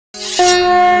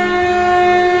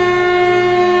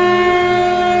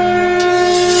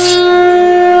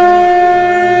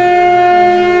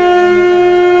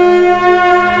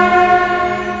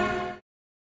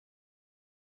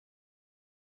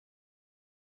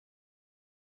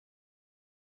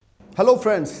Hello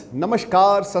friends,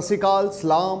 नमस्कार, सत श्री अकाल,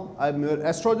 सलाम। I am your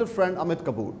astrologer friend Amit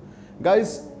Kapoor.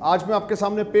 Guys, आज मैं आपके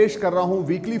सामने पेश कर रहा हूं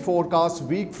weekly forecast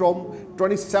week from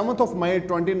 27th of May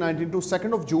 2019 to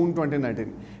 2nd of June 2019।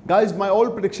 Guys, my all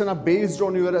prediction are based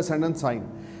on your ascendant sign.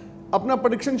 अपना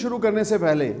प्रेडिक्शन शुरू करने से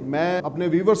पहले मैं अपने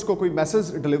व्यूवर्स को कोई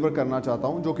मैसेज डिलीवर करना चाहता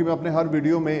हूं, जो कि मैं अपने हर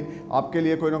वीडियो में आपके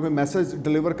लिए कोई ना कोई मैसेज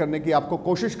डिलीवर करने की आपको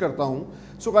कोशिश करता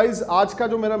हूं। सो गाइस, आज का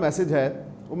जो मेरा मैसेज है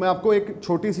वो मैं आपको एक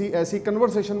छोटी सी ऐसी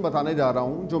कन्वर्सेशन बताने जा रहा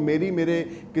हूं जो मेरे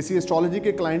किसी एस्ट्रोलॉजी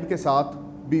के क्लाइंट के साथ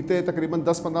बीते तकरीबन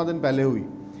 10-15 दिन पहले हुई।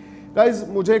 गाइस,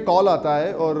 मुझे कॉल आता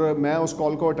है और मैं उस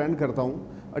कॉल को अटेंड करता हूं।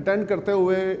 अटेंड करते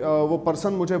हुए वो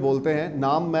पर्सन मुझे बोलते हैं,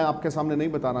 नाम मैं आपके सामने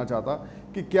नहीं बताना चाहता,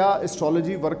 कि क्या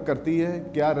एस्ट्रोलॉजी वर्क करती है,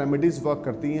 क्या रेमेडीज़ वर्क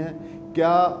करती हैं, क्या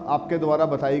आपके द्वारा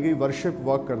बताई गई वर्शिप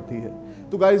वर्क करती है।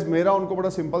 तो गाइज़, मेरा उनको बड़ा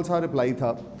सिंपल सा रिप्लाई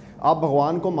था, आप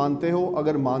भगवान को मानते हो,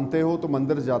 अगर मानते हो तो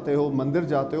मंदिर जाते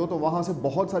हो तो वहाँ से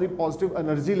बहुत सारी पॉजिटिव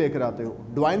एनर्जी लेकर आते हो,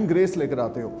 डिवाइन ग्रेस लेकर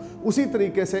आते हो। उसी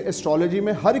तरीके से एस्ट्रोलॉजी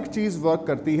में हर एक चीज़ वर्क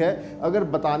करती है अगर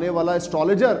बताने वाला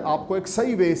एस्ट्रोलॉजर आपको एक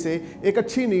सही वे से, एक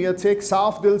अच्छी नीयत से, एक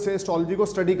साफ दिल से एस्ट्रोलॉजी को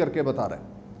स्टडी करके बता रहा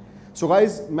है। सो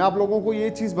गाइज, मैं आप लोगों को ये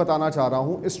चीज़ बताना चाह रहा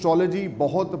हूँ, एस्ट्रोलॉजी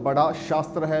बहुत बड़ा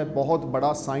शास्त्र है, बहुत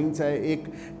बड़ा साइंस है।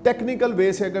 एक टेक्निकल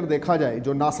वे से अगर देखा जाए,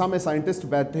 जो नासा में साइंटिस्ट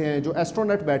बैठे हैं, जो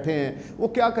एस्ट्रोनॉट बैठे हैं, वो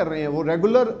क्या कर रहे हैं, वो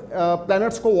रेगुलर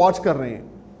प्लैनेट्स को वॉच कर रहे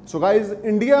हैं। सो गाइज,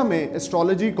 इंडिया में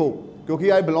एस्ट्रोलॉजी को, क्योंकि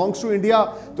आई बिलोंग्स टू इंडिया,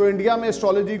 तो इंडिया में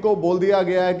एस्ट्रोलॉजी को बोल दिया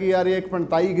गया है कि यार ये एक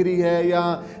पंताईगिरी है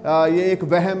या ये एक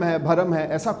वहम है, भरम है।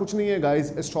 ऐसा कुछ नहीं है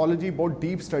गाइज। एस्ट्रोलॉजी बहुत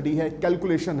डीप स्टडी है,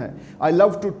 कैलकुलेशन है। I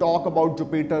love to talk about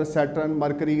Jupiter, Saturn,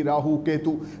 mercury, Rahu,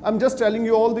 Ketu. I am just telling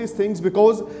you all these things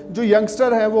because जो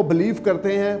यंगस्टर हैं वो बिलीव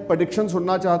करते हैं, प्रेडिक्शन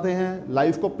सुनना चाहते हैं,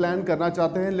 लाइफ को प्लान करना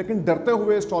चाहते हैं, लेकिन डरते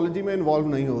हुए एस्ट्रोलॉजी में इन्वॉल्व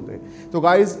नहीं होते। तो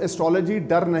गाइज, एस्ट्रोलॉजी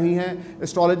डर नहीं है,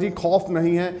 एस्ट्रोलॉजी खौफ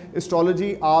नहीं है।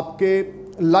 एस्ट्रोलॉजी आपके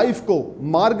लाइफ को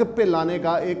मार्ग पे लाने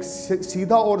का एक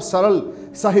सीधा और सरल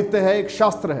साहित्य है, एक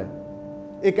शास्त्र है,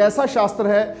 एक ऐसा शास्त्र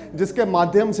है जिसके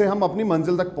माध्यम से हम अपनी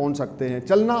मंजिल तक पहुंच सकते हैं।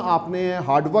 चलना आपने है,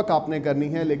 हार्डवर्क आपने करनी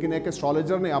है, लेकिन एक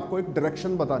एस्ट्रोलॉजर ने आपको एक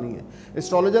डायरेक्शन बतानी है।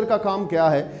 एस्ट्रोलॉजर का काम क्या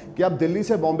है कि आप दिल्ली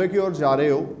से बॉम्बे की ओर जा रहे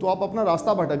हो, तो आप अपना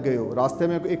रास्ता भटक गए हो, रास्ते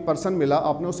में एक पर्सन मिला,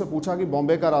 आपने उससे पूछा कि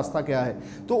बॉम्बे का रास्ता क्या है,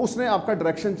 तो उसने आपका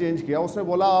डायरेक्शन चेंज किया। उसने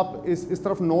बोला आप इस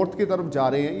तरफ नॉर्थ की तरफ जा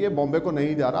रहे हैं, ये बॉम्बे को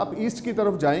नहीं जा रहा, आप ईस्ट की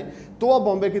तरफ जाएं तो आप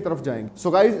बॉम्बे की तरफ जाएंगे।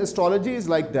 So guys, astrology is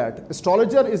like that,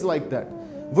 astrologer is like that.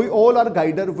 We all are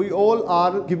guider, we all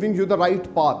are giving you the right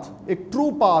path। एक ट्रू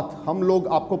पाथ हम लोग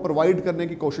आपको प्रोवाइड करने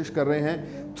की कोशिश कर रहे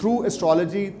हैं through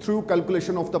astrology, through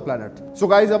calculation of the planet. So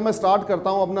guys, अब मैं स्टार्ट करता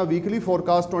हूं अपना weekly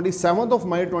forecast 27th of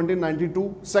May 2092,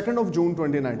 2nd of June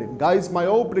 2019। Guys, my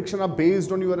all prediction are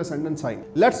based on your ascendant sign।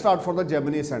 Let's start for the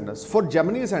Gemini Ascendants। For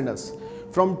Gemini Ascendants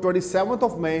from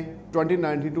 27th of May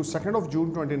 2019 to 2nd of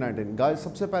June 2019। Guys,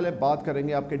 सबसे पहले बात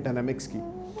करेंगे आपके dynamics की।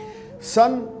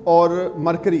 सन और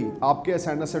mercury आपके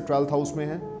ascendant से 12th house में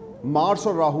है, मार्स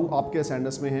और राहु आपके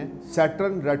असेंडेंट में हैं,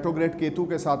 सैटर्न रेट्रोग्रेड केतु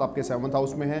के साथ आपके 7th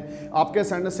हाउस में है, आपके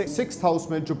असेंडेंट से 6th हाउस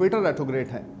में जुपिटर रेट्रोग्रेड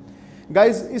है।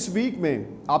 गाइज, इस वीक में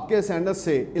आपके असेंडेंट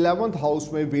से 11th हाउस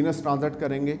में वीनस ट्रांजिट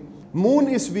करेंगे। मून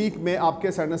इस वीक में आपके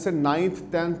असेंडेंट से 9th,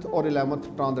 10th और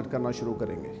 11th ट्रांजिट करना शुरू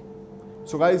करेंगे।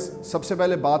 सो गाइज, सबसे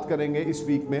पहले बात करेंगे इस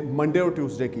वीक में मंडे और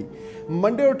ट्यूसडे की।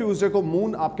 मंडे और ट्यूसडे को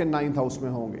मून आपके 9th हाउस में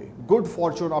होंगे। गुड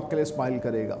फॉर्चून आपके लिए स्माइल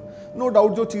करेगा। नो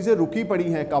डाउट, जो चीज़ें रुकी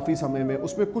पड़ी हैं काफ़ी समय में,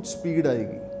 उसमें कुछ स्पीड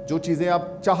आएगी। जो चीज़ें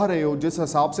आप चाह रहे हो, जिस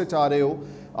हिसाब से चाह रहे हो,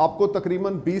 आपको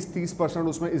तकरीबन 20-30%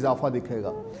 उसमें इजाफा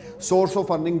दिखेगा। सोर्स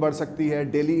ऑफ अर्निंग बढ़ सकती है,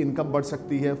 डेली इनकम बढ़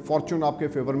सकती है, फॉर्चून आपके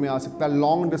फेवर में आ सकता है,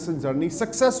 long distance journey,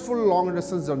 successful long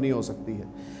distance journey हो सकती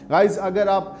है। गाइज, अगर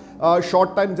आप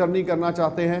शॉर्ट टाइम जर्नी करना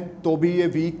चाहते हैं तो भी ये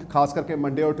वीक, खास करके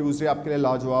मंडे और ट्यूसडे, आपके लिए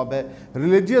लाजवाब है।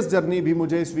 रिलीजियस जर्नी भी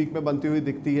मुझे इस वीक में बनती हुई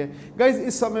दिखती है। गाइज,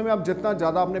 इस समय में आप जितना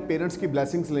ज़्यादा अपने पेरेंट्स की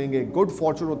ब्लेसिंग्स लेंगे, गुड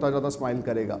फॉर्चून उतना ज़्यादा स्माइल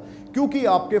करेगा, क्योंकि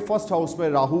आपके फर्स्ट हाउस में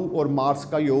राहु और मार्स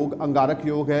का योग, अंगारक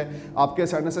योग है। आपके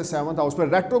असेंडेंट से 7th हाउस में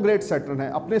रेट्रोग्रेड सैटर्न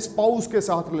है। अपने स्पाउस के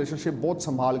साथ रिलेशनशिप बहुत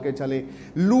संभाल के चलें,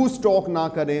 लूज टॉक ना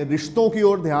करें, रिश्तों की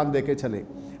ओर ध्यान देके चलें।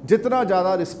 जितना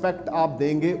ज़्यादा रिस्पेक्ट आप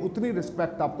देंगे, उतनी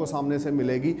रिस्पेक्ट आपको सामने से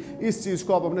मिलेगी। इस चीज़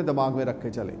को आप अपने दिमाग में रख के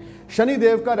चलें। शनि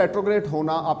देव का रेट्रोग्रेड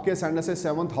होना आपके असेंडेंट से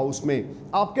 7th हाउस में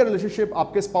आपके रिलेशनशिप,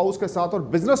 आपके स्पाउस के साथ और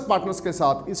बिजनेस पार्टनर्स के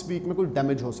साथ इस वीक में कुछ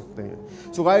डैमेज हो सकते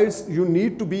हैं। So guys, you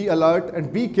need to be alert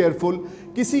and be careful.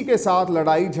 किसी के साथ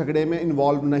लड़ाई झगड़े में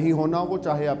इन्वॉल्व नहीं होना, वो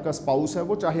चाहे आपका स्पाउस है,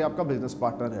 वो चाहे आपका बिजनेस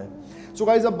पार्टनर है। सो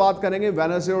गाइज अब बात करेंगे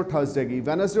वेडनेसडे और थर्सडे की।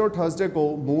 वेडनेसडे और थर्सडे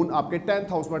को मून आपके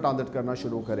 10th हाउस में ट्रांजिट करना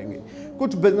शुरू करेंगे।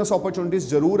 कुछ बिजनेस अपॉर्चुनिटीज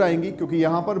जरूर आएंगी क्योंकि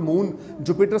यहां पर मून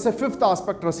जुपिटर से 5th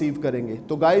एस्पेक्ट रिसीव करेंगे।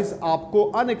 तो गाइज आपको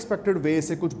अनएक्सपेक्टेड वे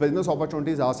से कुछ बिजनेस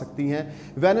अपॉर्चुनिटीज आ सकती हैं।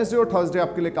 वेडनेसडे और थर्सडे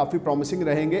आपके लिए काफी प्रॉमिसिंग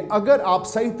रहेंगे अगर आप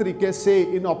सही तरीके से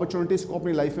इन अपॉर्चुनिटीज को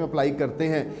अपनी लाइफ में अप्लाई करते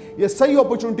हैं या सही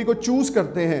अपॉर्चुनिटी को चूज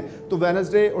करते हैं। तो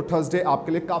वेडनेसडे और थर्सडे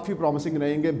आपके लिए काफी प्रॉमिसिंग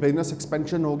रहेंगे। बिजनेस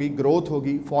एक्सपेंशन होगी, ग्रोथ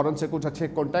होगी, फॉरेन से कुछ अच्छे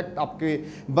कॉन्टैक्ट आपके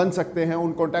बन सकते हैं,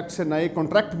 उन कॉन्टैक्ट से नए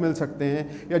कॉन्ट्रैक्ट मिल सकते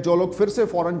हैं, या जो लोग फिर से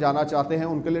फॉरेन जाना चाहते हैं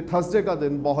उनके लिए थर्सडे का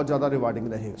दिन बहुत ज्यादा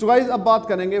रिवार्डिंग रहेगा। सो गाइस अब बात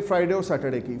करेंगे फ्राइडे और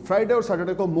सैटरडे की। फ्राइडे और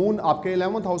सैटरडे को मून आपके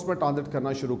 11th हाउस में ट्रांजिट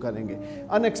करना शुरू करेंगे।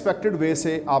 अनएक्सपेक्टेड वे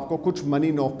से आपको कुछ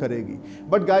मनी नॉक करेगी,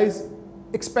 बट गाइस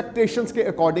एक्सपेक्टेशंस के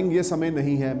अकॉर्डिंग ये समय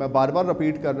नहीं है। मैं बार बार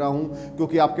रिपीट कर रहा हूं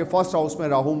क्योंकि आपके फर्स्ट हाउस में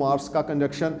राहु मार्स का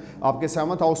कंजक्शन, आपके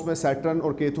 7th हाउस में सैटर्न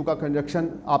और केतु का कंजक्शन,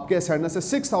 आपके असेंडेंट से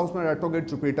 6th हाउस में रेट्रोग्रेड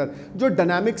जुपिटर, जो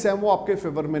डायनामिक्स हैं वो आपके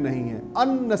फेवर में नहीं है।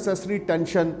 अननेसेसरी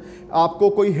टेंशन, आपको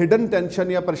कोई हिडन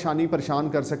टेंशन या परेशानी परेशान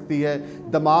कर सकती है।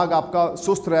 दिमाग आपका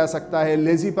सुस्त रह सकता है,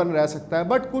 लेजीपन रह सकता है,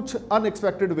 बट कुछ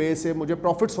अनएक्सपेक्टेड वे से मुझे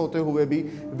प्रॉफिट्स होते हुए भी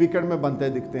वीकेंड में बनते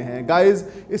दिखते हैं। गाइज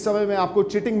इस समय में आपको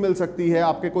चीटिंग मिल सकती है,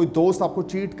 आपके कोई दोस्त आपको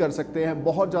चीट कर सकते हैं।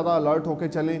 बहुत ज्यादा अलर्ट होकर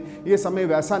चलें, ये समय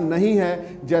वैसा नहीं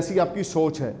है जैसी आपकी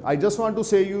सोच है। आई जस्ट वांट टू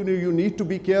से you need to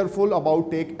be careful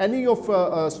about tech any of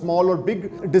small और big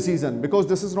decision because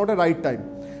this is not a right time.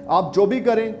 आप जो भी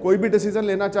करें, कोई भी डिसीजन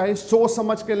लेना चाहे सोच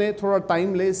समझ के लें, थोड़ा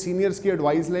टाइम लें, सीनियर्स की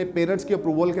एडवाइस लें, पेरेंट्स की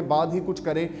अप्रूवल के बाद ही कुछ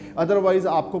करें। अदरवाइज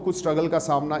आपको कुछ स्ट्रगल का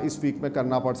सामना इस वीक में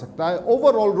करना पड़ सकता है।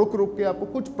 ओवरऑल रुक रुक के आपको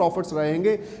कुछ प्रॉफिट्स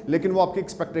रहेंगे, लेकिन वो आपकी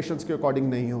एक्सपेक्टेशंस के अकॉर्डिंग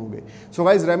नहीं होंगे। सो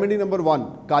गाइज रेमेडी नंबर 1,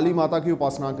 काली माता की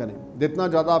उपासना करें। जितना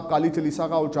ज्यादा आप काली चालीसा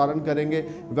का उच्चारण करेंगे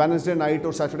वेडनेसडे नाइट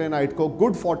और सैटरडे नाइट को,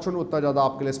 गुड फॉर्चून उतना ज्यादा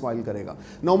आपके लिए स्माइल करेगा।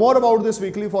 No more about this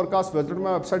weekly forecast, visit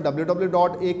my website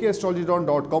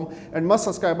www.akastrology.com and must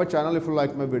subscribe my channel if you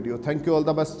like my video. Thank you, all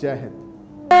the best. Jai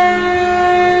Hind.